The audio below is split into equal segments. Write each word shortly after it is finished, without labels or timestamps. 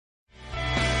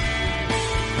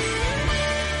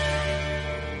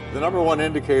number one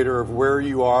indicator of where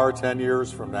you are 10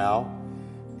 years from now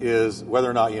is whether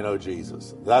or not you know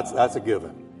Jesus. That's a given.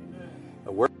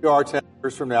 Where you are 10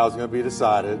 years from now is going to be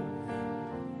decided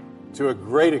to a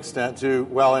great extent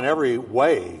in every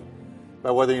way by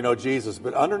whether you know Jesus.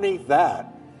 But underneath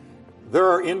that, there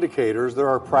are indicators, there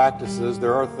are practices,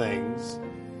 there are things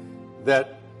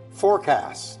that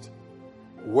forecast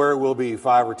where we'll be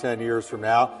 5 or 10 years from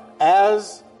now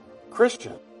as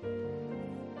Christians,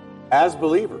 as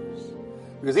believers.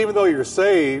 Because even though you're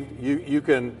saved, you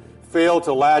can fail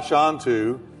to latch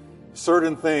onto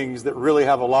certain things that really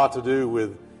have a lot to do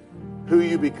with who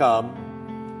you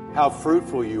become, how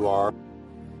fruitful you are,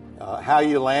 how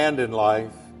you land in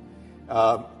life,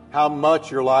 how much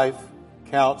your life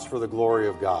counts for the glory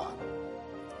of God.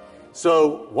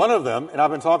 So one of them, and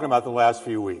I've been talking about the last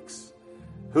few weeks,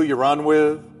 who you run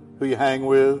with, who you hang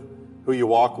with, who you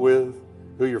walk with,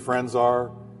 who your friends are,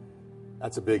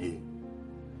 that's a biggie.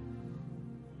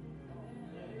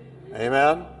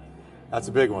 Amen? That's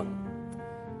a big one.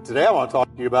 Today I want to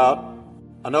talk to you about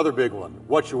another big one,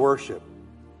 what you worship.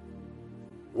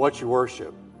 What you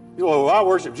worship. You go, well, I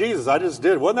worship Jesus. I just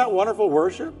did. Wasn't that wonderful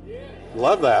worship? Yeah.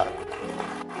 Love that.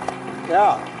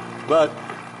 Yeah. But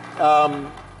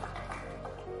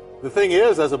the thing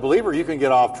is, as a believer, you can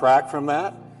get off track from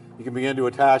that. You can begin to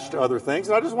attach to other things.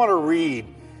 And I just want to read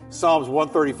Psalms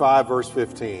 135, verse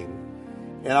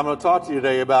 15. And I'm going to talk to you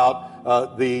today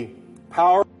about the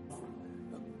power,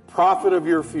 profit of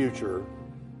your future.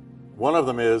 One of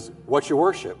them is what you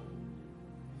worship.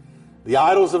 The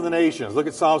idols of the nations. Look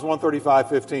at Psalms 135,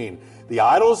 15. The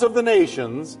idols of the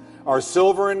nations are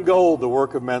silver and gold, the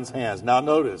work of men's hands. Now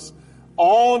notice,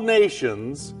 all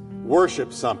nations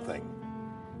worship something.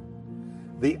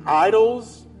 The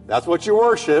idols, that's what you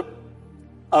worship,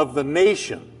 of the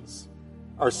nations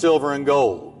are silver and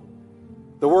gold,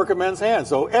 the work of men's hands.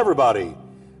 So everybody,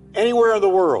 anywhere in the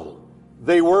world,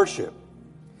 they worship.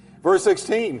 Verse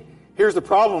 16, here's the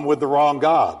problem with the wrong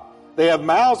God. They have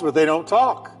mouths, but they don't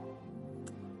talk.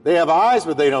 They have eyes,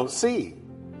 but they don't see.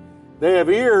 They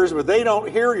have ears, but they don't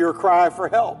hear your cry for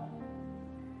help.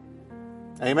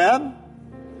 Amen?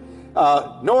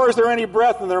 Nor is there any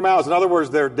breath in their mouths. In other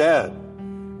words, they're dead.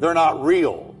 They're not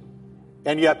real.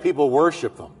 And yet people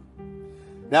worship them.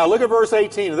 Now look at verse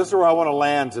 18. This is where I want to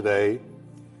land today.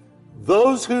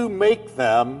 Those who make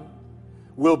them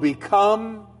will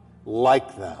become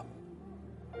like them.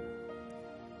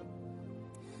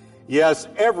 Yes,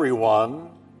 everyone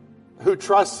who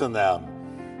trusts in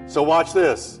them. So watch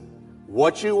this.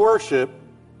 What you worship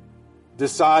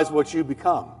decides what you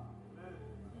become.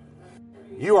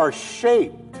 You are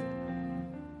shaped,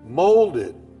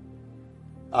 molded,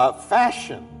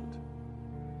 fashioned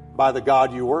by the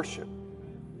God you worship.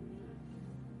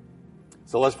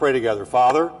 So let's pray together.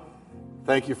 Father,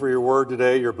 thank you for your word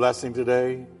today, your blessing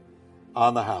today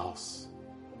on the house.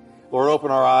 Lord, open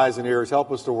our eyes and ears.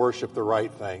 Help us to worship the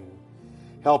right thing.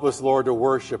 Help us, Lord, to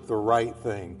worship the right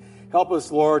thing. Help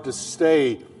us, Lord, to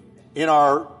stay in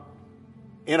our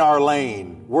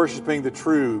lane, worshiping the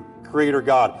true Creator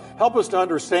God. Help us to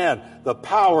understand the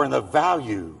power and the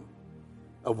value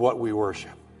of what we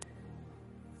worship.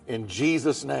 In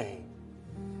Jesus' name,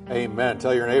 amen.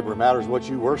 Tell your neighbor, it matters what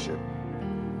you worship.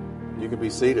 You can be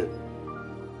seated.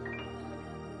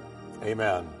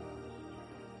 Amen.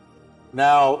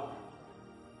 Now,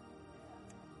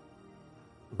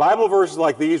 Bible verses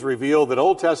like these reveal that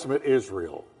Old Testament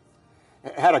Israel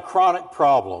had a chronic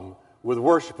problem with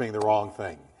worshiping the wrong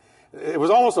thing. It was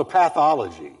almost a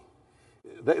pathology.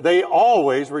 They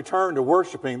always returned to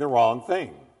worshiping the wrong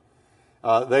thing.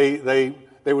 They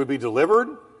would be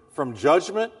delivered from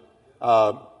judgment.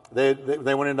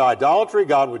 They went into idolatry.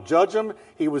 God would judge them.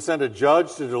 He would send a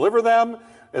judge to deliver them.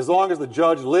 As long as the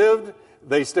judge lived,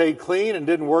 they stayed clean and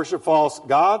didn't worship false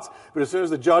gods. But as soon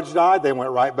as the judge died, they went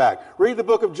right back. Read the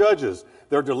book of Judges.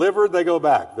 They're delivered, they go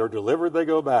back. They're delivered, they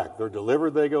go back. They're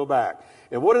delivered, they go back.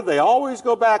 And what did they always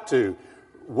go back to?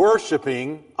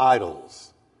 Worshiping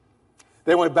idols.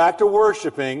 They went back to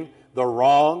worshiping the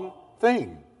wrong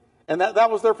thing. And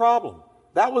that was their problem.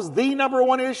 That was the number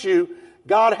one issue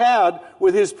God had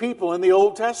with his people in the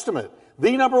Old Testament.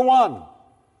 The number one.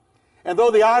 And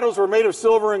though the idols were made of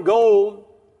silver and gold,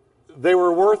 they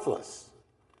were worthless.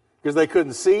 Because they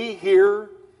couldn't see, hear,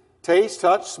 taste,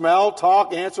 touch, smell,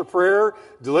 talk, answer prayer,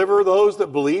 deliver those that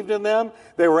believed in them.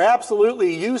 They were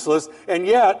absolutely useless, and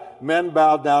yet men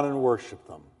bowed down and worshiped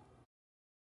them.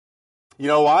 You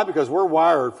know why? Because we're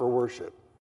wired for worship.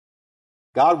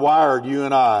 God wired you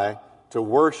and I to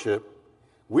worship.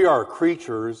 We are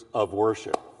creatures of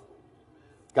worship.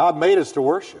 God made us to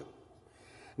worship.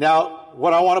 Now,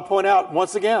 what I want to point out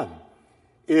once again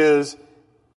is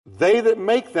They that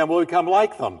make them will become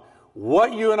like them.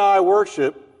 What you and I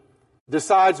worship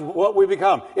decides what we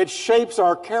become. It shapes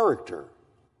our character.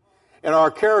 And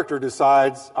our character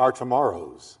decides our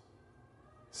tomorrows.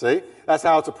 See? That's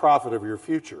how it's a prophet of your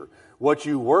future. What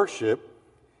you worship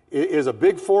is a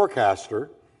big forecaster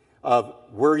of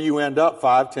where you end up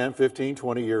 5, 10, 15,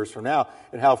 20 years from now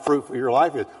and how fruitful your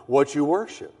life is. What you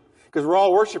worship. Because we're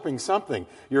all worshiping something.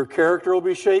 Your character will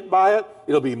be shaped by it.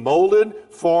 It'll be molded,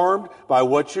 formed by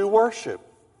what you worship.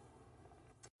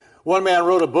 One man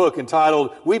wrote a book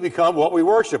entitled, We Become What We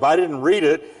Worship. I didn't read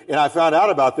it, and I found out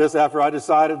about this after I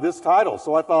decided this title.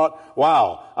 So I thought,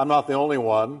 wow, I'm not the only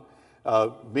one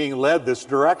being led this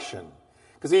direction.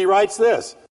 Because he writes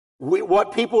this,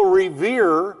 what people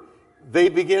revere, they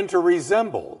begin to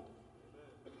resemble,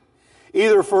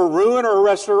 either for ruin or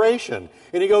restoration.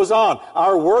 And he goes on,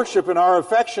 our worship and our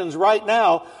affections right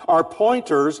now are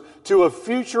pointers to a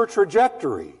future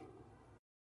trajectory.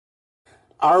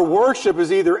 Our worship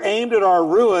is either aimed at our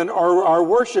ruin or our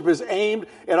worship is aimed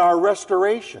at our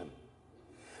restoration.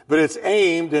 But it's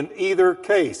aimed in either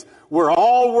case. We're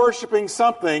all worshiping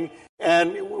something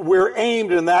and we're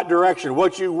aimed in that direction.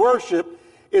 What you worship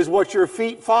is what your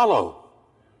feet follow.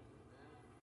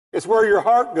 It's where your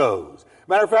heart goes.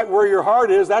 Matter of fact, where your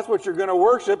heart is, that's what you're going to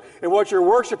worship. And what you're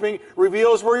worshiping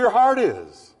reveals where your heart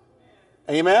is.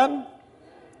 Amen?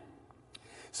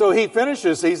 So he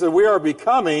finishes, he said, we are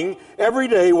becoming every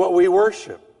day what we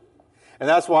worship. And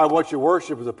that's why what you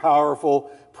worship is a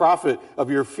powerful prophet of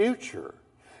your future.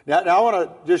 Now I want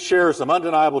to just share some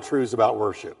undeniable truths about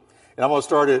worship. And I'm going to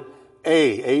start at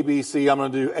A, B, C. I'm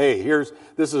going to do A.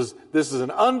 This is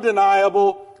an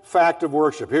undeniable fact of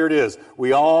worship. Here it is.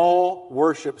 We all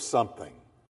worship something.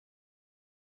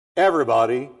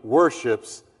 Everybody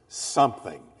worships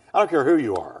something. I don't care who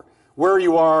you are, where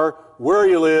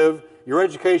you live, your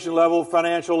education level,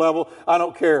 financial level. I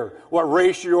don't care what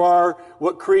race you are,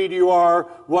 what creed you are,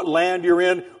 what land you're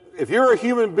in. If you're a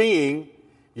human being,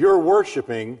 you're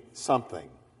worshiping something.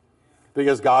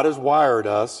 Because God has wired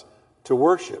us to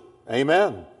worship.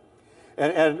 Amen.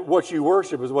 And what you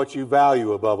worship is what you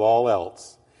value above all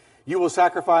else. You will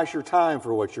sacrifice your time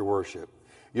for what you worship,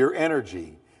 your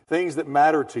energy, things that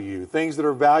matter to you, things that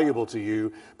are valuable to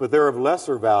you, but they're of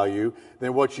lesser value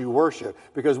than what you worship.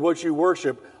 Because what you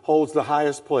worship holds the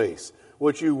highest place.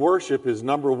 What you worship is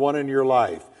number one in your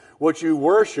life. What you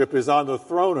worship is on the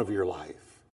throne of your life.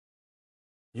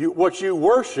 What you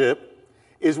worship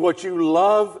is what you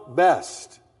love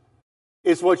best.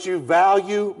 It's what you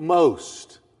value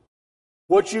most.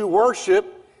 What you worship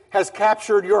has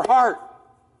captured your heart.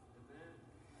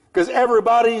 Because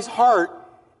everybody's heart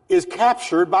is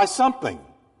captured by something.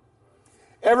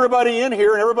 Everybody in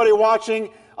here and everybody watching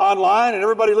online and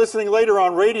everybody listening later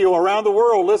on radio around the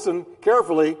world, listen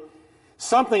carefully.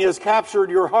 Something has captured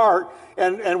your heart,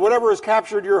 and whatever has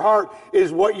captured your heart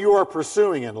is what you are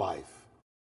pursuing in life.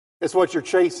 It's what you're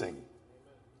chasing.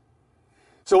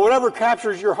 So whatever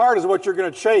captures your heart is what you're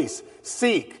going to chase,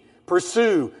 seek,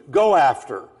 pursue, go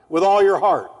after with all your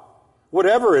heart.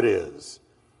 Whatever it is,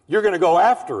 you're going to go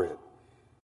after it.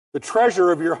 The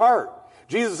treasure of your heart.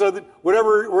 Jesus said that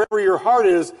wherever your heart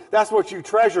is, that's what you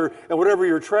treasure, and whatever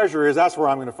your treasure is, that's where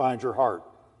I'm going to find your heart.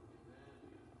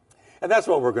 And that's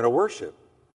what we're going to worship.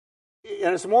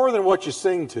 And it's more than what you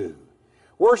sing to.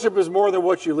 Worship is more than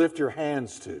what you lift your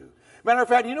hands to. Matter of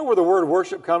fact, you know where the word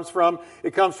worship comes from?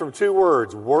 It comes from two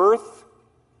words, worth,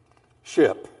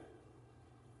 ship.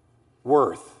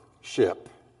 Worth, ship.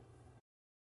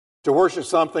 To worship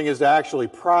something is to actually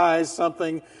prize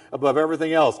something above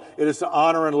everything else. It is to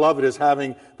honor and love it as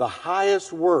having the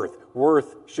highest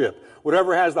worth-ship.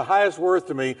 Whatever has the highest worth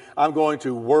to me, I'm going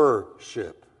to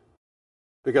worship.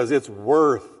 Because it's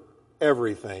worth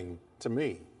everything to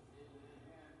me.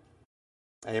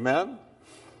 Amen?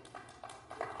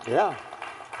 Yeah.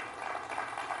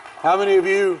 How many of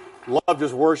you love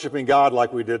just worshiping God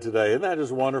like we did today? Isn't that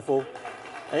just wonderful?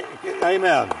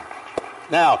 Amen.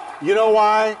 Now, you know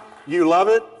why you love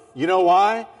it? You know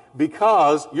why?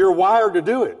 Because you're wired to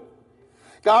do it.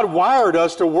 God wired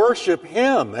us to worship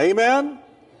Him. Amen?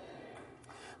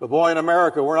 But boy, in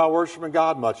America, we're not worshiping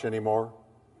God much anymore.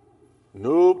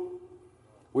 Nope.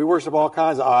 We worship all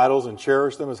kinds of idols and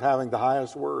cherish them as having the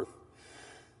highest worth.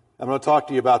 I'm going to talk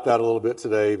to you about that a little bit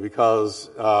today because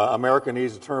America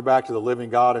needs to turn back to the living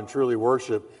God and truly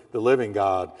worship the living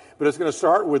God. But it's going to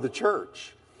start with the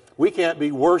church. We can't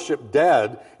be worship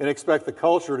dead and expect the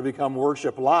culture to become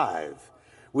worship live.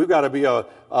 We've got to be a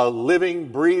living,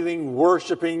 breathing,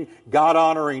 worshiping,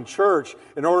 God-honoring church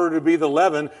in order to be the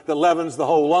leaven that leavens the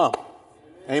whole lump.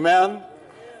 Amen?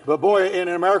 But boy, in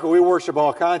America, we worship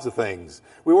all kinds of things.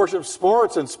 We worship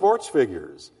sports and sports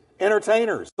figures,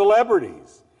 entertainers,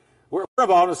 celebrities. We're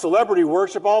involved in celebrity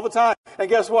worship all the time. And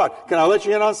guess what? Can I let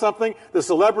you in on something? The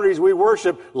celebrities we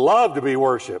worship love to be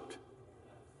worshiped.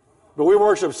 But we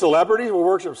worship celebrities, we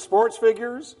worship sports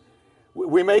figures,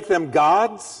 we make them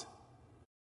gods.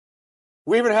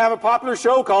 We even have a popular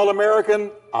show called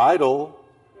American Idol.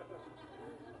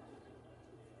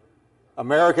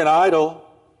 American Idol.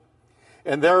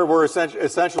 And there we're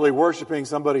essentially worshiping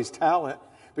somebody's talent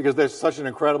because they're such an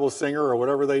incredible singer or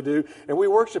whatever they do. And we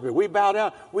worship it. We bow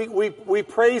down. We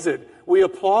praise it. We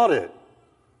applaud it.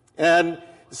 And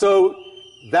so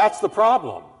that's the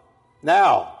problem.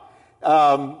 Now,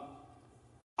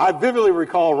 I vividly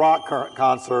recall rock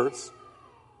concerts.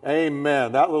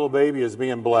 Amen. That little baby is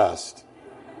being blessed.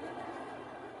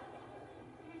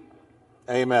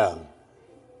 Amen.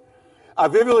 I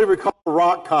vividly recall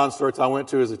rock concerts I went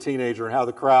to as a teenager and how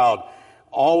the crowd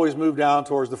always moved down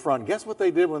towards the front. Guess what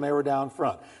they did when they were down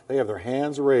front? They have their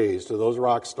hands raised to those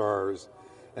rock stars,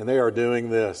 and they are doing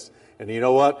this. And you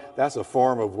know what? That's a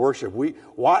form of worship.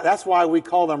 That's why we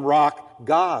call them rock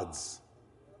gods.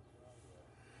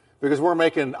 Because we're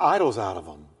making idols out of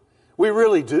them. We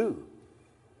really do.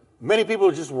 Many people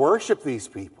just worship these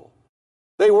people.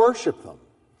 They worship them.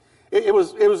 It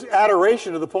was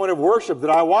adoration to the point of worship that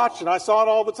I watched, and I saw it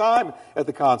all the time at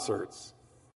the concerts.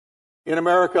 In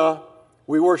America,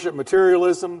 we worship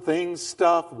materialism, things,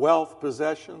 stuff, wealth,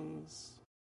 possessions.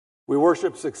 We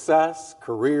worship success,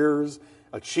 careers,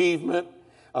 achievement,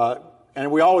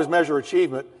 and we always measure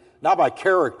achievement not by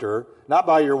character, not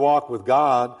by your walk with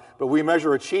God, but we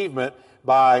measure achievement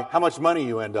by how much money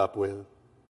you end up with.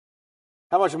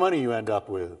 How much money you end up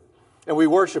with. And we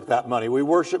worship that money. We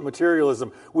worship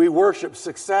materialism. We worship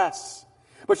success.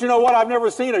 But you know what? I've never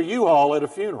seen a U-Haul at a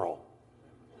funeral.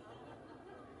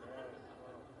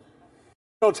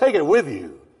 You don't take it with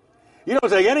you. You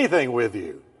don't take anything with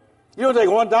you. You don't take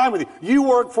one dime with you. You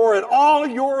work for it all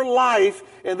your life,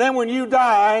 and then when you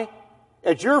die,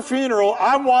 at your funeral,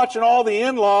 I'm watching all the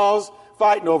in-laws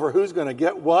fighting over who's going to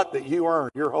get what that you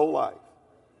earned your whole life.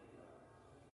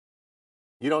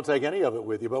 You don't take any of it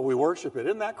with you, but we worship it.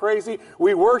 Isn't that crazy?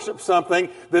 We worship something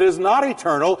that is not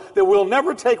eternal, that we'll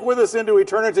never take with us into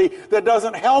eternity, that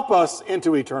doesn't help us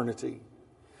into eternity.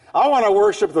 I want to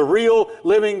worship the real,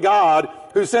 living God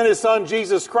who sent His Son,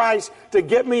 Jesus Christ, to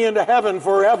get me into heaven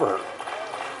forever.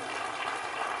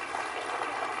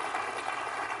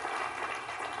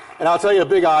 And I'll tell you a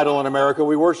big idol in America.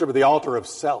 We worship at the altar of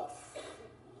self.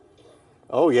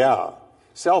 Oh, yeah.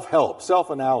 Self-help,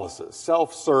 self-analysis,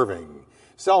 self-serving,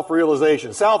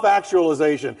 self-realization,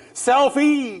 self-actualization,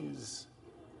 self-ease.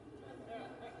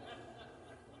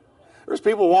 There's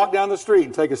people walk down the street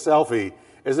and take a selfie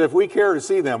as if we care to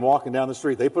see them walking down the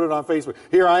street. They put it on Facebook.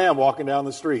 Here I am walking down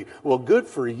the street. Well, good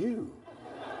for you.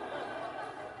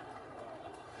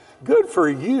 Good for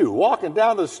you, walking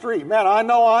down the street. Man, I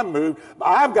know I'm moved.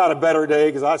 I've got a better day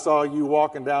because I saw you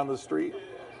walking down the street.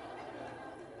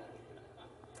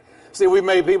 See, we've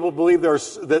made people believe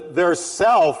that their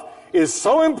self is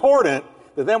so important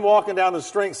that them walking down the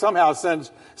street somehow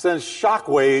sends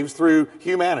shockwaves through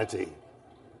humanity.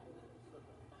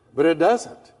 But it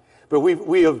doesn't. But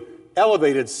we have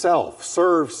elevated self,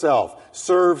 serve self,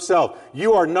 serve self.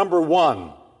 You are number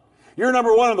one. You're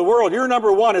number one in the world. You're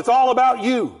number one. It's all about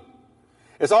you.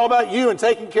 It's all about you and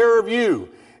taking care of you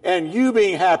and you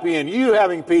being happy and you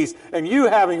having peace and you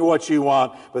having what you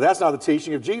want. But that's not the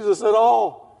teaching of Jesus at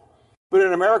all. But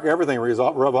in America, everything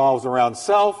revolves around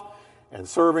self, and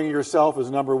serving yourself is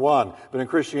number one. But in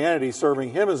Christianity,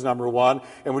 serving Him is number one.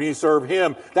 And when you serve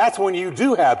Him, that's when you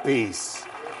do have peace.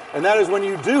 And that is when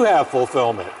you do have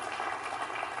fulfillment.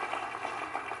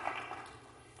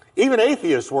 Even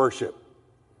atheists worship.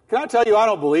 Can I tell you, I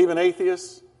don't believe in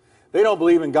atheists. They don't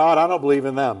believe in God. I don't believe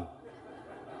in them.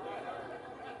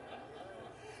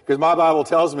 Because my Bible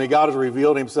tells me God has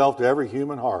revealed Himself to every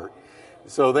human heart.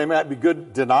 So they might be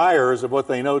good deniers of what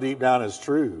they know deep down is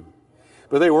true.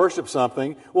 But they worship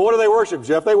something. Well, what do they worship,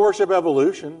 Jeff? They worship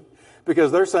evolution.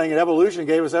 Because they're saying that evolution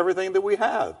gave us everything that we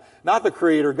have. Not the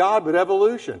Creator God, but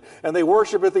evolution. And they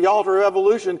worship at the altar of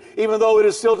evolution, even though it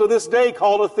is still to this day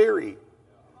called a theory.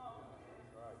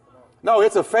 No,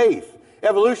 it's a faith.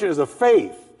 Evolution is a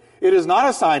faith. It is not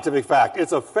a scientific fact.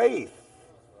 It's a faith.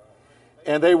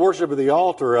 And they worship at the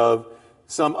altar of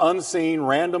some unseen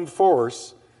random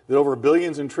force that over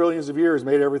billions and trillions of years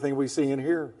made everything we see and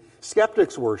hear.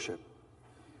 Skeptics worship.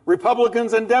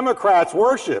 Republicans and Democrats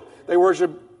worship. They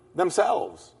worship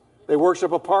themselves. They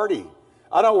worship a party.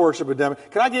 I don't worship a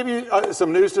Democrat. Can I give you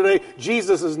some news today?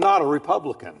 Jesus is not a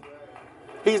Republican.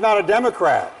 He's not a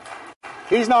Democrat.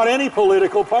 He's not any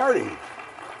political party.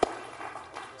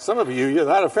 Some of you,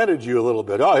 that offended you a little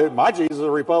bit. Oh, my Jesus is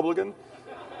a Republican?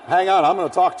 Hang on, I'm going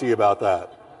to talk to you about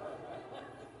that.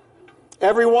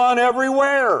 Everyone,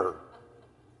 everywhere,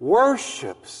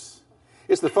 worships.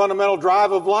 It's the fundamental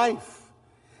drive of life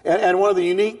and one of the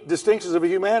unique distinctions of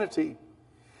humanity.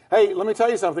 Hey, let me tell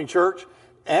you something, church.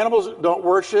 Animals don't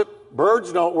worship.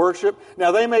 Birds don't worship.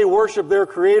 Now, they may worship their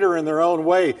Creator in their own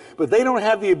way, but they don't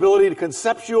have the ability to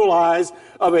conceptualize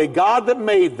of a God that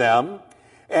made them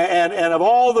and of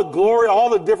all the glory, all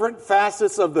the different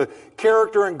facets of the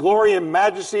character and glory and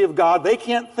majesty of God. They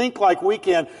can't think like we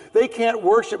can. They can't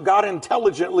worship God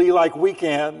intelligently like we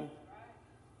can.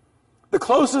 The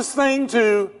closest thing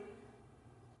to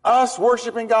us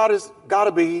worshiping God has got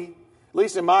to be, at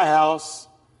least in my house,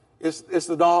 it's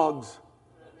the dogs.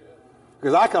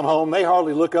 Because I come home, they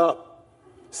hardly look up.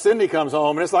 Cindy comes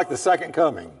home, and it's like the second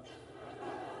coming.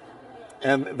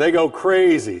 And they go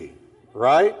crazy,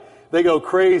 right? They go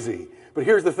crazy. But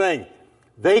here's the thing.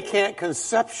 They can't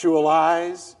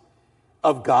conceptualize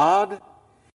of God.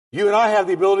 You and I have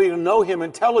the ability to know Him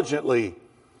intelligently.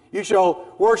 You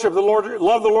shall worship the Lord,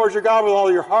 love the Lord your God with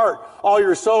all your heart, all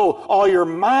your soul, all your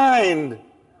mind,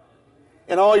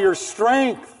 and all your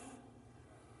strength.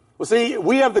 Well, see,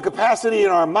 we have the capacity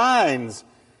in our minds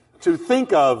to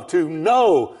think of, to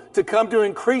know, to come to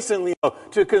increasingly know,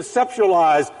 to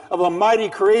conceptualize of a mighty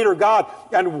Creator God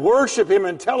and worship Him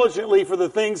intelligently for the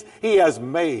things He has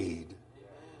made.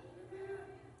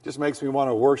 Just makes me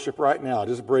want to worship right now.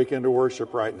 Just break into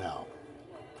worship right now.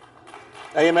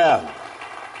 Amen.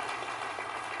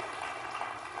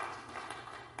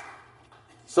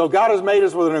 So God has made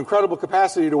us with an incredible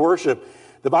capacity to worship.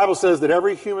 The Bible says that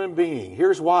every human being,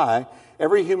 here's why,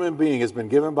 every human being has been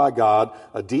given by God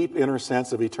a deep inner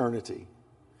sense of eternity.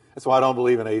 That's why I don't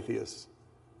believe in atheists.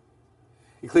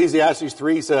 Ecclesiastes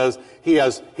 3 says,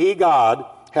 God,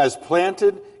 has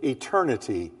planted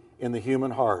eternity in the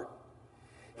human heart.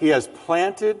 He has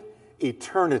planted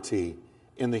eternity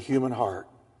in the human heart.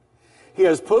 He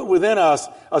has put within us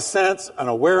a sense, an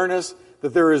awareness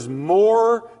that there is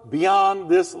more beyond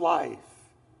this life.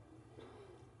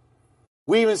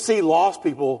 We even see lost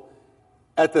people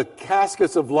at the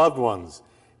caskets of loved ones.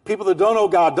 People that don't know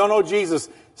God, don't know Jesus,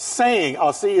 saying,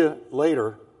 I'll see you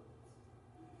later.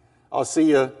 I'll see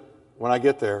you when I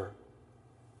get there.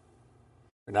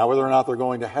 Now, whether or not they're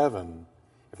going to heaven,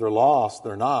 if they're lost,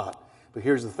 they're not. But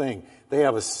here's the thing. They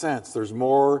have a sense there's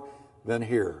more than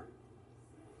here.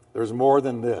 There's more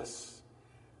than this.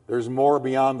 There's more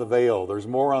beyond the veil. There's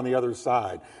more on the other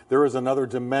side. There is another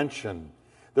dimension.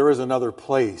 There is another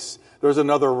place. There's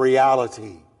another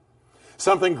reality.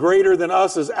 Something greater than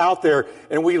us is out there,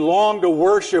 and we long to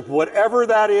worship whatever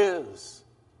that is.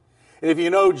 And if you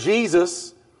know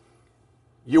Jesus,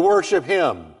 you worship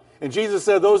Him. And Jesus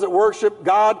said those that worship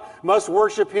God must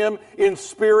worship Him in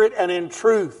spirit and in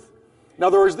truth. In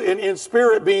other words, in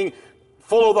spirit being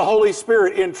full of the Holy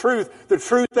Spirit, in truth, the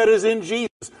truth that is in Jesus.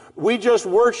 We just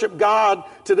worship God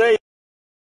today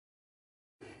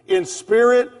in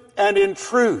spirit and in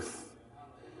truth.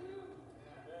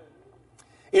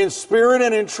 In spirit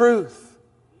and in truth.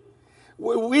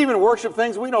 We even worship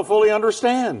things we don't fully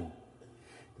understand.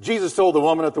 Jesus told the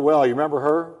woman at the well, you remember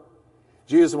her?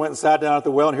 Jesus went and sat down at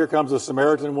the well, and here comes a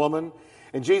Samaritan woman.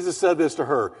 And Jesus said this to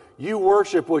her, you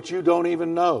worship what you don't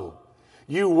even know.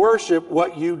 You worship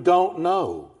what you don't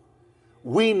know.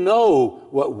 We know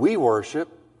what we worship,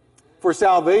 for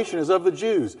salvation is of the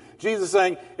Jews. Jesus is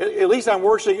saying, at least I'm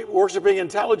worshiping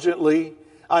intelligently.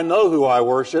 I know who I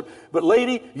worship. But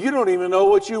lady, you don't even know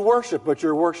what you worship, but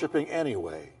you're worshiping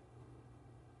anyway.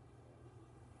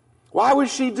 Why would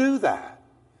she do that?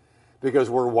 Because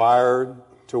we're wired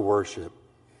to worship.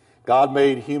 God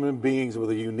made human beings with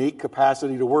a unique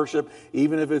capacity to worship,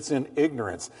 even if it's in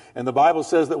ignorance. And the Bible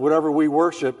says that whatever we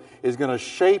worship is going to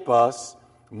shape us,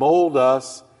 mold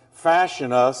us,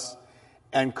 fashion us,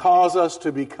 and cause us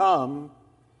to become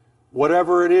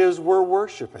whatever it is we're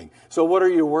worshiping. So what are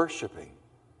you worshiping?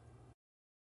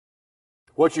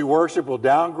 What you worship will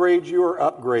downgrade you or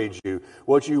upgrade you.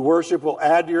 What you worship will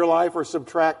add to your life or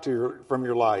subtract from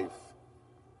your life.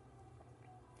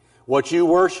 What you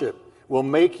worship will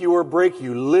make you or break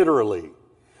you, literally.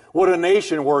 What a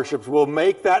nation worships will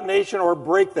make that nation or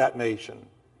break that nation.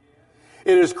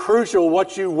 It is crucial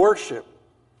what you worship,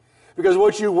 because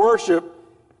what you worship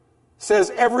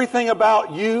says everything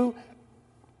about you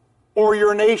or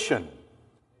your nation.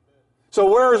 So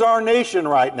where is our nation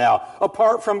right now?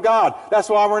 Apart from God. That's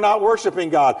why we're not worshiping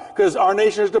God, because our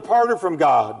nation has departed from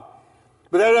God.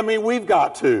 But that doesn't mean we've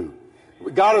got to.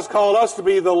 God has called us to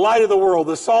be the light of the world,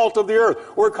 the salt of the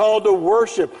earth. We're called to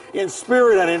worship in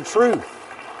spirit and in truth.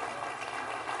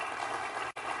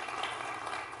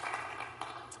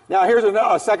 Now, here's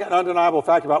a second undeniable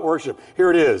fact about worship. Here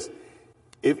it is.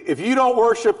 If you don't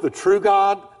worship the true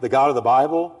God, the God of the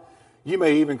Bible, you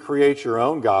may even create your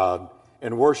own God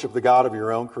and worship the God of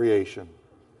your own creation.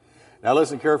 Now,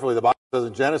 listen carefully. The Bible says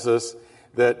in Genesis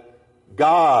that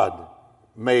God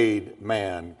made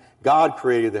man. God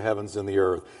created the heavens and the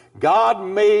earth. God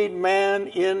made man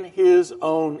in his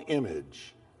own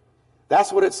image.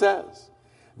 That's what it says.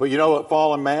 But you know what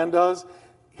fallen man does?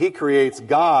 He creates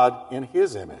God in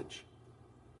his image.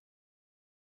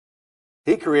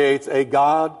 He creates a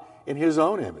God in his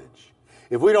own image.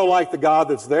 If we don't like the God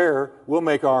that's there, we'll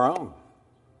make our own.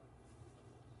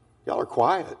 Y'all are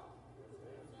quiet.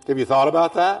 Have you thought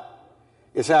about that?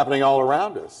 It's happening all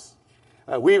around us.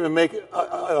 We even make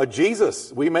a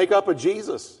Jesus. We make up a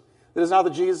Jesus that is not the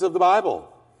Jesus of the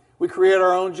Bible. We create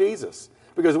our own Jesus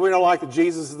because we don't like the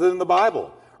Jesus that's in the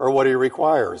Bible or what he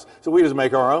requires. So we just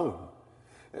make our own.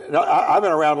 Now, I've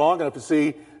been around long enough to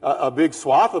see a big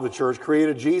swath of the church create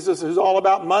a Jesus who's all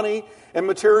about money and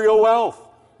material wealth.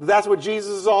 That's what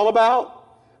Jesus is all about.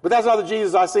 But that's not the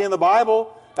Jesus I see in the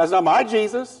Bible. That's not my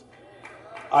Jesus.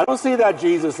 I don't see that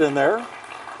Jesus in there.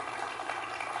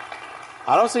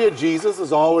 I don't see a Jesus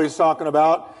who's always talking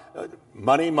about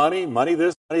money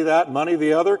this, money that, money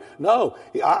the other. No,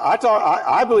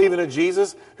 I believe in a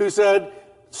Jesus who said,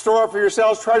 store up for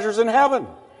yourselves treasures in heaven.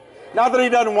 Not that he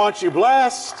doesn't want you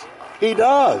blessed. He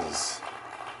does.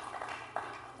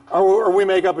 Or we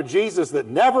make up a Jesus that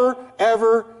never,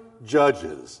 ever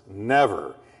judges.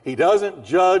 Never. He doesn't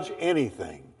judge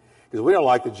anything. Because we don't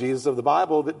like the Jesus of the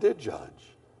Bible that did judge.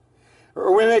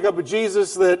 Or we make up a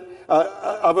Jesus that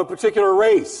of a particular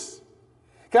race.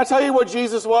 Can I tell you what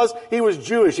Jesus was? He was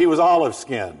Jewish. He was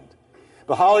olive-skinned.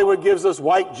 But Hollywood gives us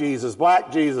white Jesus,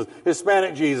 black Jesus,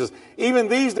 Hispanic Jesus. Even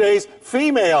these days,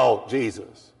 female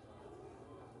Jesus.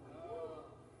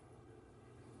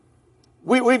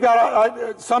 We've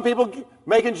got some people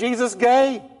making Jesus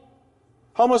gay,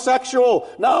 homosexual.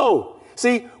 No.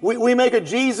 See, we make a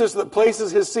Jesus that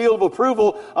places his seal of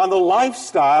approval on the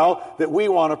lifestyle that we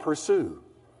want to pursue.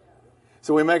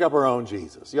 So we make up our own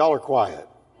Jesus. Y'all are quiet.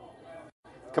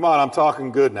 Come on, I'm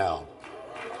talking good now.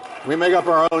 We make up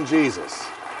our own Jesus.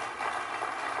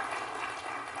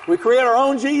 We create our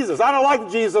own Jesus. I don't like the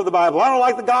Jesus of the Bible. I don't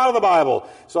like the God of the Bible.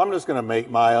 So I'm just going to make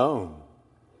my own.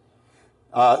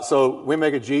 So we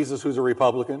make a Jesus who's a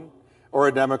Republican or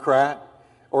a Democrat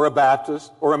or a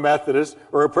Baptist or a Methodist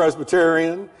or a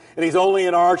Presbyterian, and he's only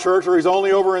in our church or he's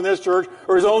only over in this church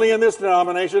or he's only in this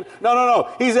denomination.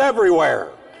 No. He's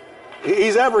everywhere.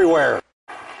 He's everywhere.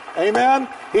 Amen?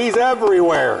 He's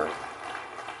everywhere.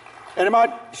 And it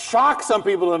might shock some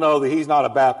people to know that he's not a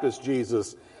Baptist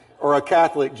Jesus or a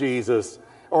Catholic Jesus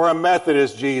or a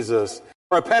Methodist Jesus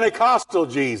or a Pentecostal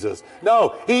Jesus.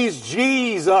 No, he's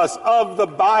Jesus of the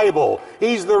Bible.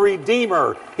 He's the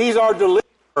Redeemer. He's our deliverer.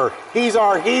 He's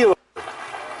our healer.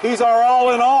 He's our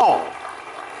all in all.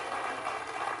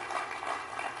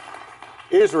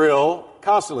 Israel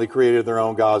constantly created their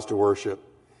own gods to worship.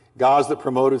 Gods that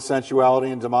promoted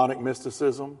sensuality and demonic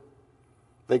mysticism.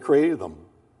 They created them.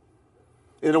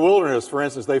 In the wilderness, for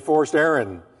instance, they forced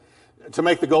Aaron to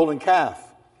make the golden calf.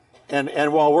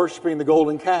 And while worshiping the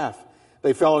golden calf,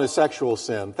 they fell into sexual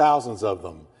sin, thousands of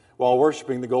them, while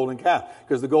worshiping the golden calf.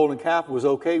 Because the golden calf was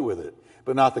okay with it,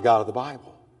 but not the God of the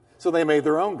Bible. So they made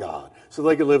their own God, so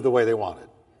they could live the way they wanted.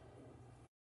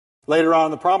 Later on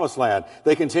in the Promised Land,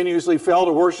 they continuously fell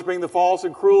to worshiping the false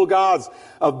and cruel gods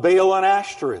of Baal and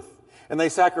Ashtoreth, and they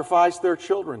sacrificed their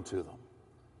children to them.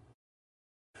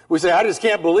 We say, I just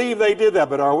can't believe they did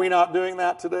that, but are we not doing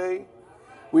that today?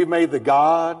 We've made the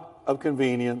God of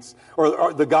convenience,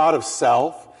 or the God of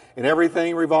self, and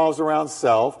everything revolves around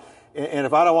self. And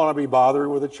if I don't want to be bothered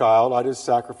with a child, I just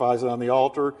sacrifice it on the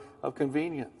altar of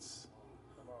convenience.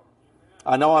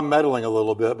 I know I'm meddling a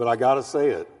little bit, but I got to say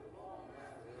it.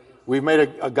 We've made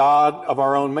a God of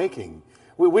our own making.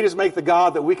 We just make the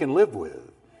God that we can live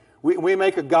with. We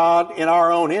make a God in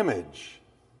our own image.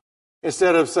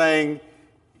 Instead of saying,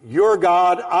 you're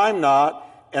God, I'm not,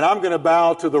 and I'm going to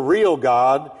bow to the real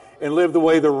God and live the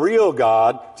way the real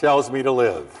God tells me to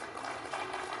live.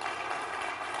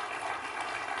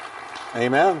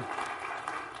 Amen.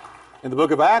 In the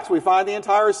book of Acts, we find the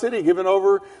entire city given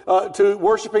over to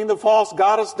worshiping the false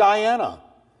goddess Diana,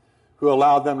 who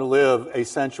allowed them to live a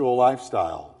sensual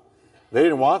lifestyle. They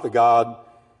didn't want the God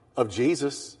of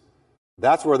Jesus.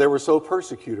 That's where they were so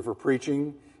persecuted for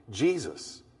preaching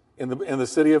Jesus in the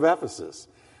city of Ephesus,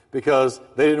 because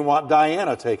they didn't want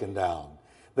Diana taken down.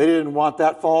 They didn't want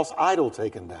that false idol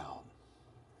taken down.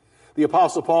 The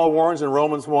Apostle Paul warns in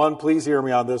Romans 1, please hear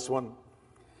me on this one.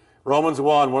 Romans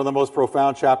 1, one of the most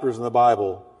profound chapters in the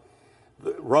Bible,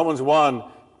 Romans 1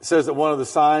 says that one of the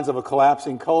signs of a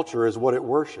collapsing culture is what it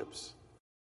worships.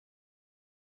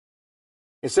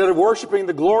 Instead of worshiping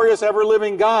the glorious,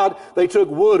 ever-living God, they took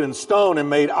wood and stone and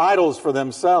made idols for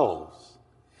themselves,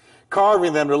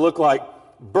 carving them to look like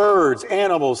birds,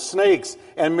 animals, snakes,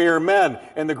 and mere men.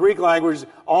 And the Greek language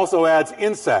also adds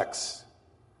insects.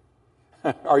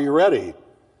 Are you ready?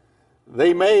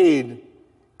 They made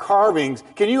carvings.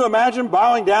 Can you imagine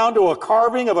bowing down to a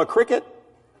carving of a cricket?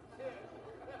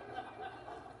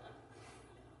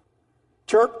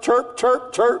 Chirp, chirp,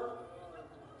 chirp, chirp.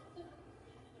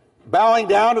 Bowing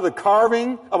down to the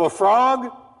carving of a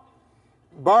frog?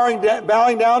 Bowing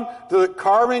down to the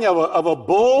carving of a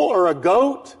bull or a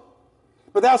goat?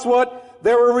 But that's what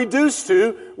they were reduced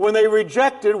to when they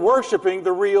rejected worshiping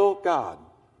the real God.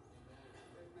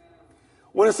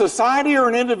 When a society or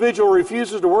an individual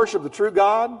refuses to worship the true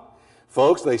God,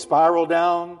 folks, they spiral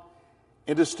down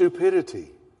into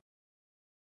stupidity.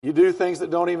 You do things that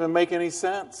don't even make any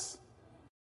sense.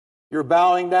 You're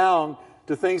bowing down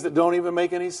to things that don't even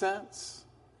make any sense.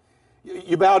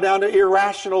 You bow down to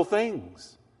irrational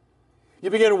things. You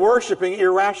begin worshiping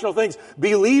irrational things,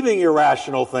 believing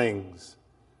irrational things.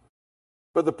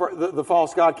 But the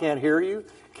false God can't hear you,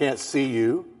 can't see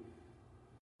you,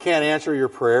 can't answer your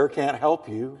prayer, can't help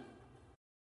you,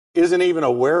 isn't even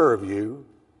aware of you,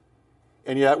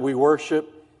 and yet we worship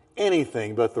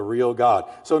anything but the real God.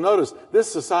 So notice,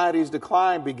 this society's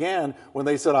decline began when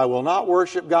they said, I will not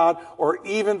worship God or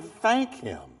even thank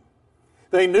Him.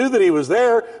 They knew that He was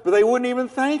there, but they wouldn't even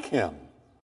thank Him.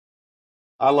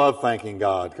 I love thanking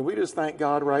God. Can we just thank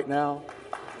God right now?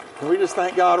 Can we just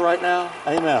thank God right now?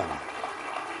 Amen.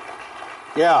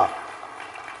 Yeah.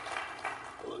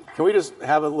 Can we just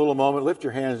have a little moment? Lift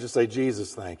your hands and just say,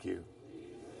 Jesus, thank you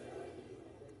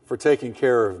for taking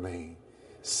care of me,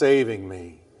 saving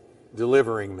me,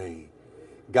 delivering me,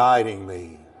 guiding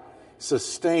me,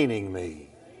 sustaining me.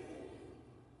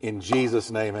 In Jesus'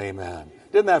 name, amen.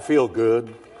 Didn't that feel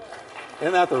good?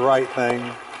 Isn't that the right thing?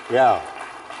 Yeah.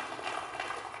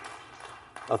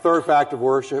 A third fact of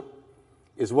worship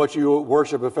is what you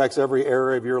worship affects every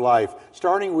area of your life,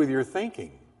 starting with your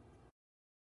thinking.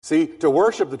 See, to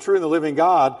worship the true and the living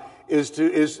God is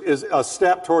a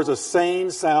step towards a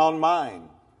sane, sound mind.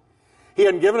 He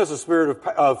hadn't given us a spirit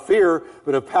of fear,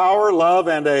 but of power, love,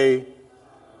 and a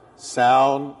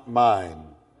sound mind.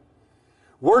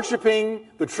 Worshiping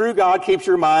the true God keeps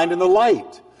your mind in the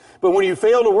light. But when you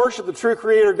fail to worship the true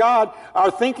Creator God, our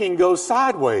thinking goes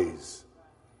sideways.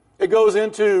 It goes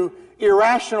into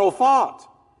irrational thought.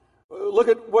 Look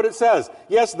at what it says.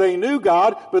 Yes, they knew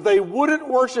God, but they wouldn't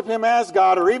worship Him as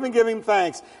God or even give Him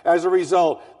thanks. As a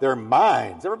result, their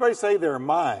minds, everybody say their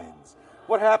minds.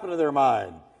 What happened to their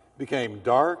mind? Became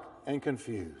dark and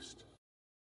confused.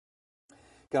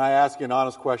 Can I ask you an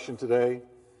honest question today?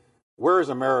 Where is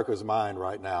America's mind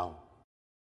right now?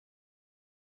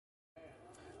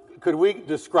 Could we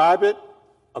describe it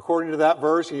according to that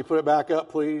verse? Can you put it back up,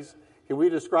 please? Can we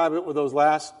describe it with those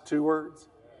last two words?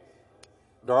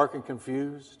 Dark and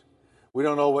confused. We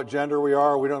don't know what gender we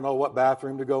are. We don't know what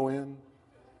bathroom to go in.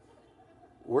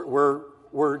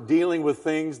 We're dealing with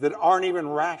things that aren't even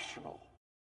rational.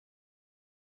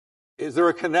 Is there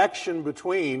a connection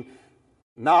between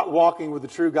not walking with the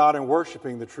true God and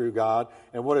worshiping the true God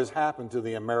and what has happened to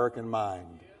the American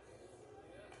mind?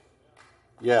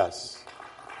 Yes.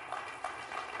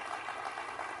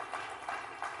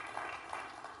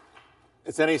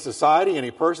 It's any society,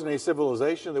 any person, any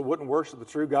civilization that wouldn't worship the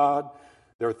true God,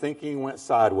 their thinking went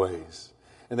sideways.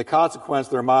 And the consequence,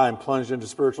 their mind plunged into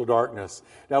spiritual darkness.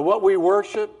 Now, what we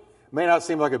worship may not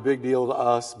seem like a big deal to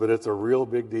us, but it's a real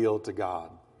big deal to God.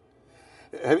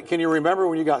 Can you remember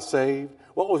when you got saved?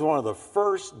 What was one of the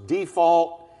first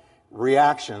default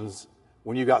reactions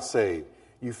when you got saved?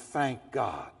 You thanked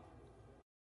God.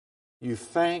 You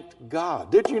thanked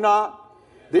God. Did you not?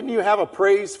 Didn't you have a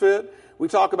praise fit? We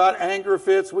talk about anger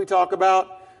fits. We talk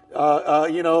about,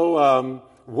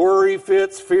 worry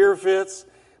fits, fear fits.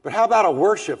 But how about a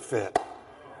worship fit?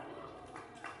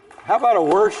 How about a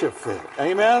worship fit?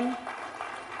 Amen?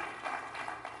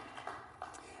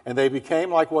 And they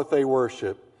became like what they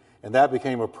worship, and that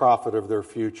became a prophet of their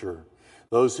future.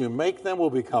 Those who make them will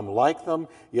become like them.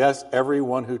 Yes,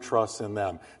 everyone who trusts in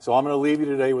them. So I'm going to leave you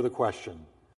today with a question.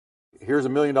 Here's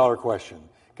 $1 million question.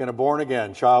 Can a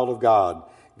born-again child of God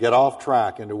get off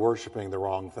track into worshiping the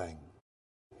wrong thing?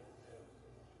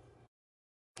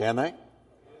 Can they?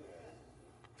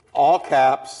 All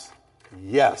caps,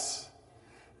 yes.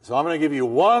 So I'm going to give you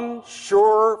one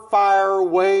surefire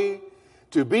way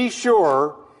to be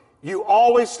sure you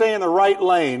always stay in the right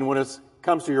lane when it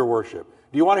comes to your worship.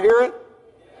 Do you want to hear it?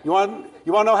 You want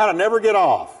to know how to never get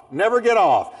off? Never get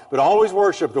off, but always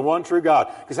worship the one true God.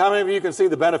 Because how many of you can see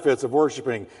the benefits of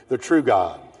worshiping the true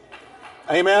God?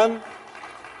 Amen?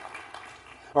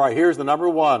 All right, here's the number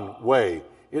one way.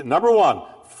 Number one,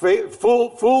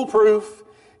 foolproof.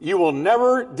 You will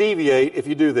never deviate if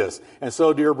you do this. And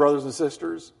so, dear brothers and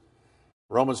sisters,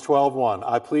 Romans 12:1,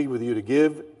 I plead with you to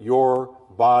give your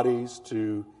bodies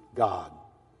to God.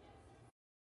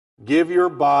 Give your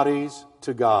bodies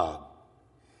to God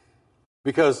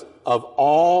because of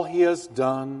all He has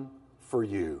done for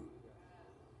you.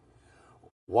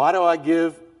 Why do I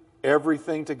give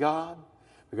everything to God?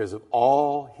 Because of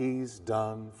all He's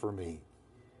done for me.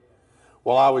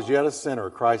 While I was yet a sinner,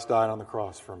 Christ died on the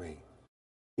cross for me.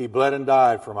 He bled and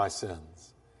died for my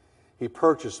sins. He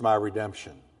purchased my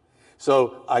redemption.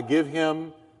 So I give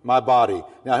Him my body.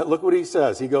 Now look what He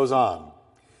says. He goes on.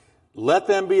 Let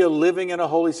them be a living and a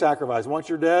holy sacrifice. Once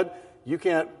you're dead, you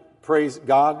can't praise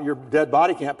God. Your dead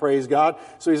body can't praise God.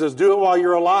 So He says, do it while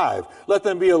you're alive. Let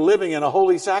them be a living and a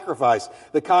holy sacrifice,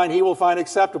 the kind He will find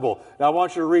acceptable. Now I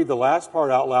want you to read the last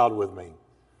part out loud with me.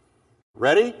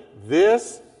 Ready?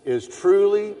 This is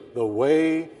truly the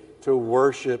way to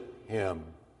worship Him.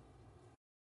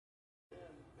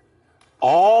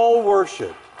 All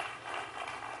worship.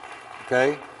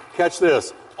 Okay? Catch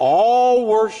this. All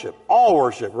worship,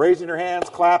 raising your hands,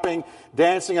 clapping,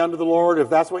 dancing unto the Lord, if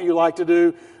that's what you like to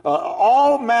do,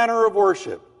 all manner of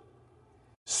worship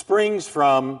springs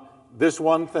from this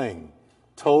one thing,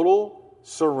 total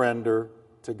surrender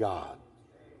to God.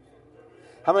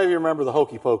 How many of you remember the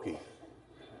Hokey Pokey?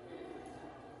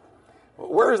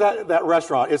 Where is that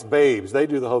restaurant? It's Babes. They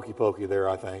do the Hokey Pokey there,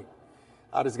 I think.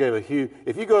 I just gave a huge...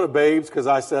 If you go to Babes because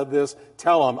I said this,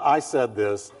 tell them I said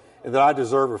this and that I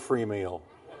deserve a free meal.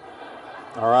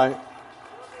 All right?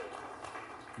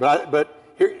 But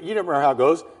here, you remember how it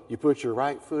goes. You put your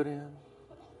right foot in,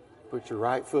 put your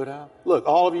right foot out. Look,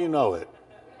 all of you know it.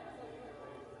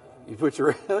 You put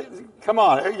your... Come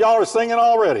on, y'all are singing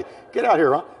already. Get out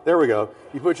here, huh? There we go.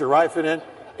 You put your right foot in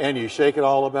and you shake it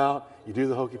all about. You do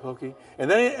the Hokey Pokey. And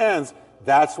then it ends.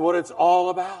 That's what it's all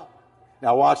about.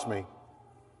 Now watch me.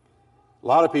 A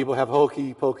lot of people have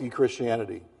Hokey Pokey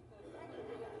Christianity.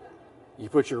 You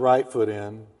put your right foot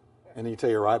in, and then you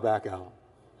take it right back out.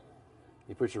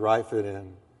 You put your right foot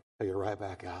in, take it right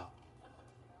back out.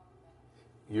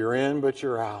 You're in, but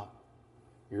you're out.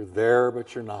 You're there,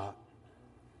 but you're not.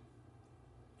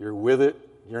 You're with it,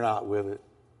 you're not with it.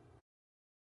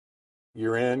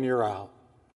 You're in, you're out.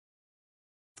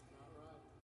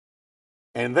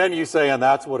 And then you say, and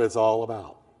that's what it's all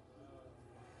about.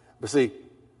 But see,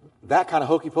 that kind of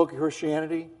hokey pokey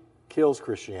Christianity kills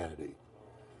Christianity.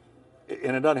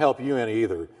 And it doesn't help you any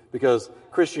either. Because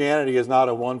Christianity is not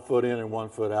a 1 foot in and 1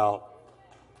 foot out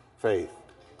faith.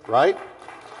 Right?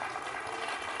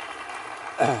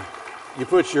 You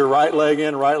put your right leg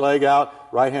in, right leg out,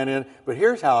 right hand in. But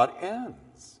here's how it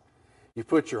ends. You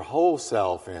put your whole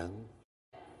self in.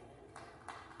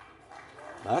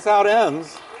 That's how it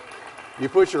ends. You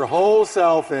put your whole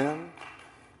self in.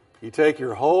 You take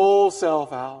your whole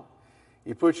self out.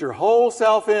 You put your whole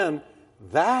self in.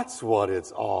 That's what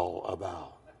it's all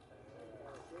about.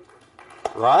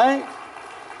 Right?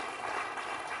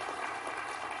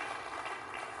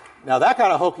 Now, that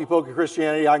kind of hokey pokey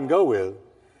Christianity I can go with,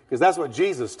 because that's what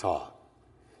Jesus taught.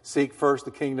 Seek first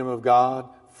the kingdom of God.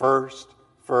 First.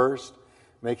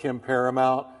 Make Him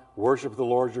paramount. Worship the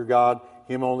Lord your God.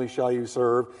 Him only shall you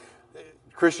serve.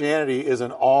 Christianity is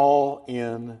an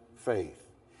all-in faith.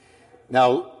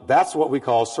 Now, that's what we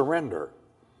call surrender.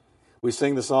 We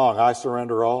sing the song, I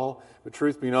surrender all. But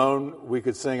truth be known, we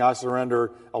could sing, I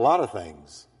surrender a lot of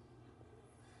things,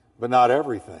 but not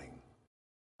everything.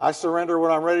 I surrender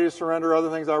when I'm ready to surrender.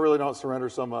 Other things I really don't surrender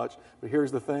so much. But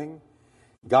here's the thing.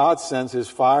 God sends His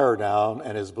fire down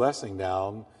and His blessing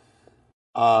down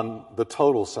on the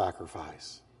total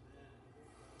sacrifice.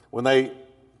 When they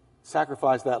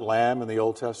sacrificed that lamb in the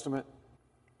Old Testament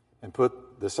and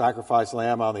put the sacrifice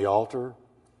lamb on the altar,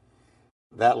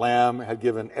 that lamb had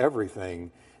given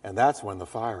everything, and that's when the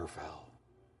fire fell.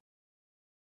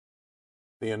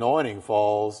 The anointing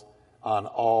falls on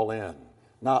all in,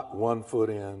 not 1 foot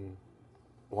in,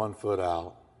 1 foot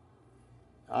out.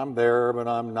 I'm there, but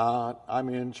I'm not. I'm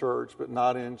in church, but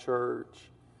not in church.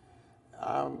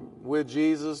 I'm with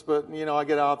Jesus, but, I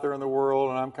get out there in the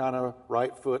world, and I'm kind of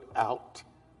right foot out.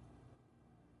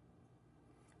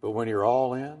 But when you're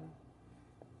all in,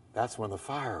 that's when the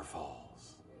fire falls.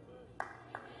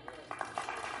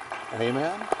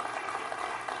 Amen?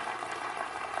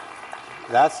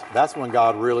 That's when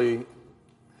God really...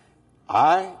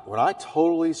 when I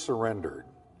totally surrendered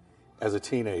as a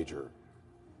teenager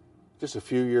just a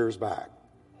few years back.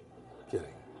 Kidding.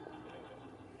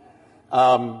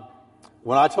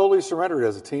 When I totally surrendered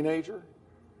as a teenager,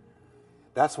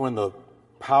 that's when the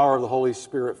power of the Holy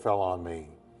Spirit fell on me.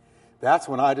 That's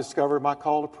when I discovered my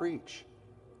call to preach.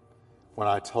 When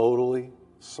I totally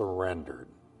surrendered.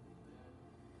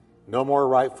 No more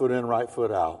right foot in, right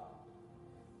foot out.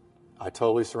 I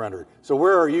totally surrendered. So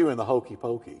where are you in the hokey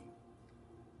pokey?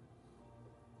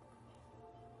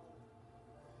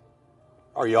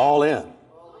 Are you all in?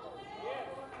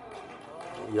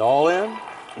 You all in?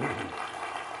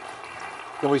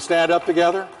 Can we stand up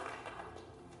together?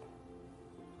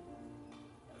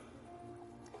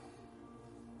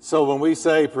 So when we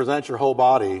say present your whole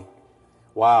body,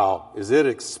 wow, is it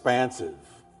expansive?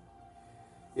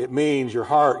 It means your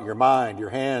heart, your mind, your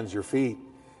hands, your feet,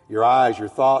 your eyes, your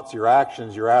thoughts, your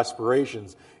actions, your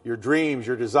aspirations, your dreams,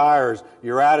 your desires,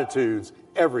 your attitudes,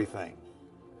 everything.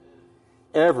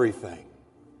 Everything.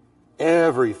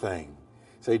 Everything.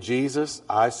 Say, Jesus,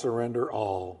 I surrender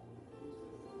all.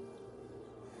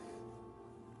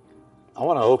 I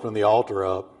want to open the altar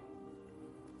up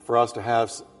for us to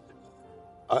have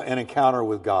an encounter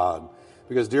with God.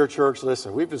 Because, dear church,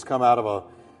 listen, we've just come out of a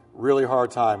really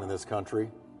hard time in this country.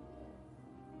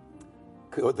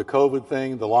 The COVID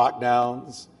thing, the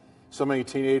lockdowns. So many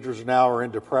teenagers now are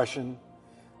in depression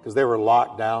because they were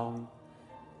locked down.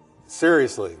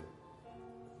 Seriously,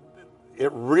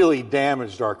 it really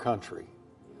damaged our country.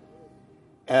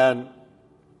 And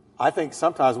I think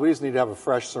sometimes we just need to have a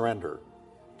fresh surrender.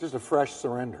 Just a fresh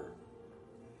surrender.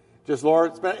 Just,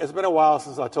 Lord, it's been a while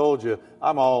since I told you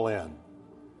I'm all in.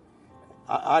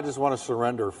 I just want to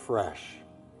surrender fresh.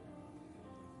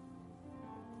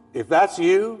 If that's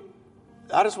you,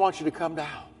 I just want you to come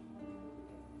down.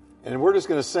 And we're just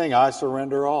going to sing, I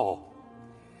surrender all.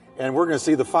 And we're going to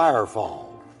see the fire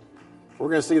fall. We're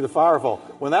going to see the fire fall.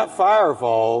 When that fire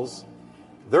falls,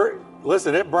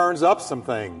 listen, it burns up some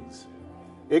things.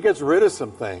 It gets rid of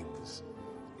some things.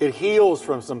 It heals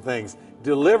from some things,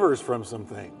 delivers from some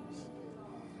things.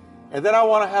 And then I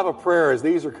want to have a prayer as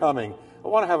these are coming. I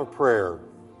want to have a prayer.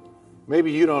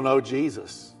 Maybe you don't know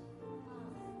Jesus.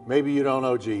 Maybe you don't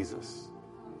know Jesus.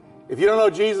 If you don't know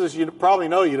Jesus, you probably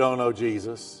know you don't know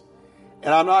Jesus.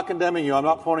 And I'm not condemning you. I'm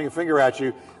not pointing a finger at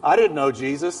you. I didn't know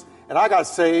Jesus, and I got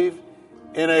saved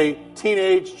in a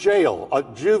teenage jail, a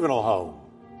juvenile home.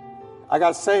 I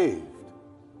got saved.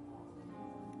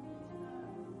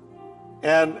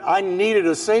 And I needed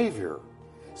a Savior.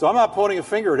 So I'm not pointing a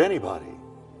finger at anybody.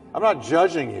 I'm not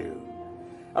judging you.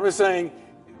 I'm just saying,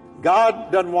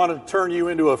 God doesn't want to turn you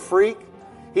into a freak.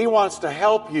 He wants to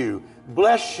help you,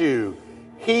 bless you,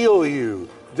 heal you,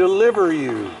 deliver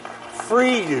you,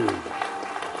 free you.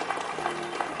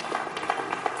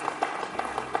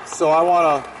 So I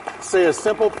want to say a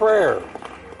simple prayer,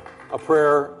 a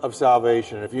prayer of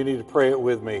salvation. If you need to pray it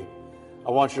with me,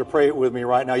 I want you to pray it with me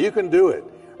right now. You can do it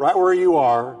right where you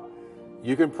are.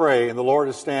 You can pray, and the Lord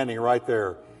is standing right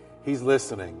there. He's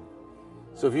listening.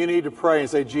 So if you need to pray and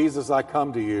say, Jesus, I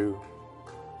come to you,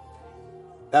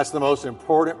 that's the most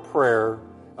important prayer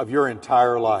of your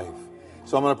entire life.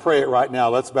 So I'm going to pray it right now.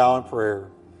 Let's bow in prayer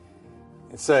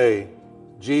and say,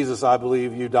 Jesus, I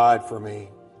believe you died for me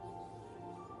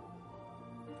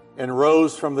and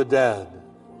rose from the dead,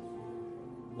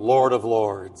 Lord of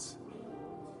Lords.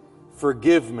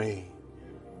 Forgive me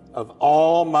of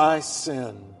all my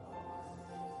sin.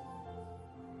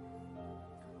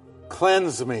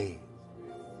 Cleanse me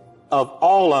of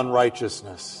all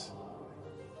unrighteousness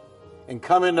and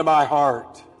come into my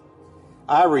heart.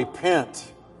 I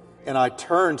repent and I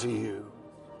turn to you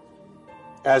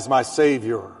as my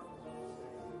Savior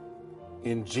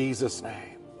in Jesus'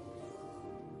 name.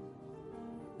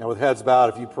 Now with heads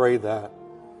bowed, if you prayed that,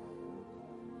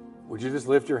 would you just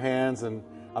lift your hands? And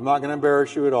I'm not going to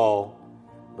embarrass you at all,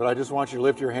 but I just want you to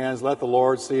lift your hands. Let the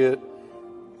Lord see it.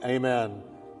 Amen.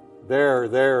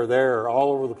 There,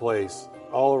 all over the place.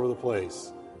 All over the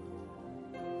place.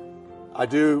 I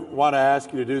do want to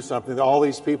ask you to do something. All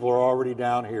these people are already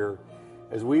down here.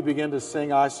 As we begin to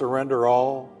sing, I surrender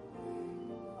all,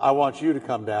 I want you to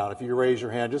come down. If you raise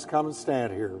your hand, just come and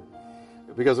stand here.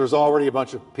 Because there's already a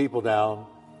bunch of people down.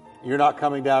 You're not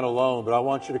coming down alone, but I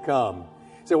want you to come.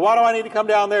 You say, why do I need to come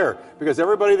down there? Because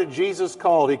everybody that Jesus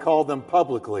called, he called them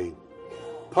publicly.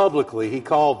 Publicly, he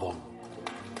called them.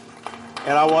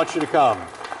 And I want you to come.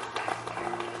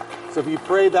 So if you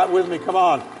prayed that with me, come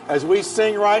on. As we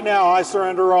sing right now, I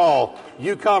surrender all.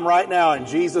 You come right now in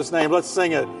Jesus' name. Let's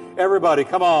sing it. Everybody,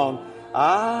 come on.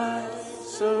 I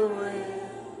surrender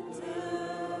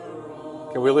all.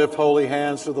 Can we lift holy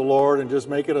hands to the Lord and just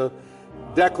make it a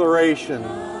declaration?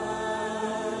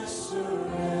 I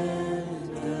surrender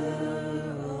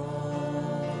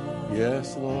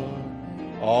Yes, Lord.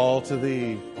 All to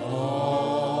thee.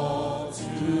 All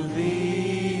to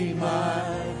thee,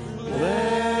 my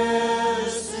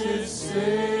blessed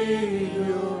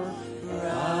Savior,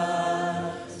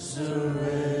 I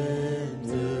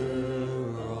surrender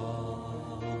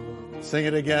all. Sing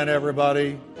it again,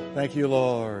 everybody. Thank you,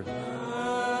 Lord.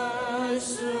 I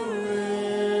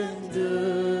surrender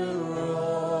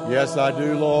all. Yes, I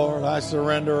do, Lord. I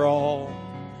surrender all.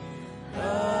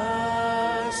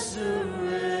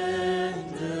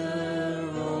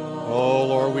 Oh,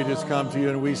 Lord, we just come to you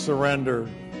and we surrender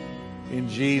in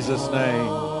Jesus' name.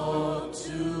 All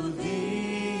to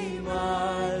thee,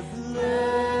 my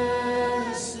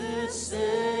blessed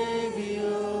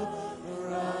Savior,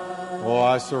 Oh,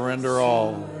 I surrender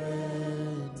all.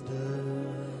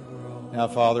 Now,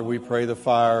 Father, we pray the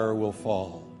fire will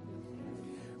fall.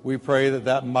 We pray that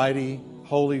that mighty,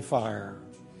 holy fire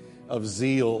of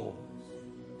zeal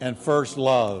and first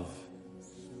love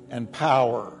and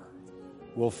power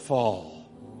will fall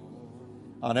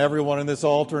on everyone in this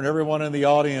altar and everyone in the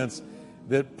audience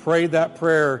that prayed that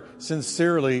prayer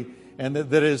sincerely and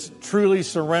that is truly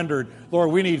surrendered.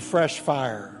 Lord, we need fresh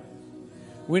fire.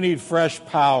 We need fresh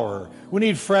power. We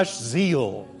need fresh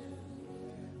zeal.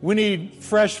 We need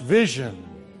fresh vision,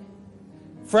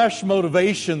 fresh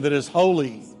motivation that is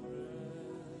holy.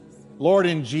 Lord,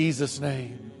 in Jesus'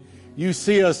 name, you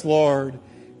see us, Lord,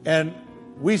 and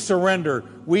we surrender.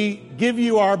 We give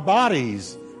you our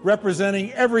bodies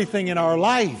representing everything in our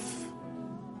life.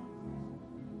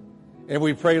 And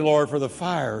we pray, Lord, for the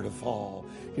fire to fall.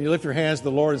 Can you lift your hands to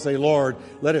the Lord and say, Lord,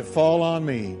 let it fall on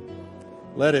me.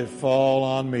 Let it fall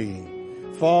on me.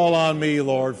 Fall on me,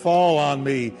 Lord. Fall on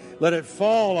me. Let it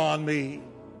fall on me.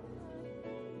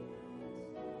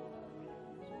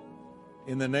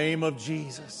 In the name of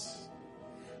Jesus.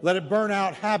 Let it burn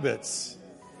out habits.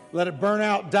 Let it burn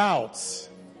out doubts.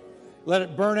 Let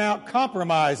it burn out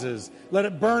compromises. Let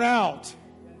it burn out.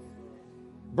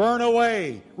 Burn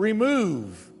away.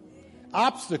 Remove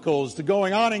obstacles to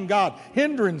going on in God.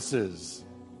 Hindrances.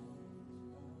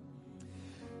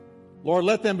 Lord,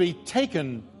 let them be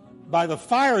taken by the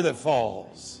fire that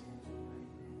falls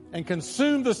and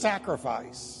consume the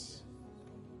sacrifice.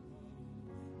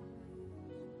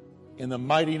 In the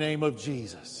mighty name of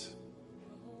Jesus.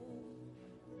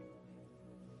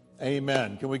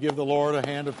 Amen. Can we give the Lord a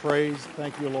hand of praise?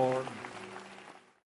 Thank you, Lord.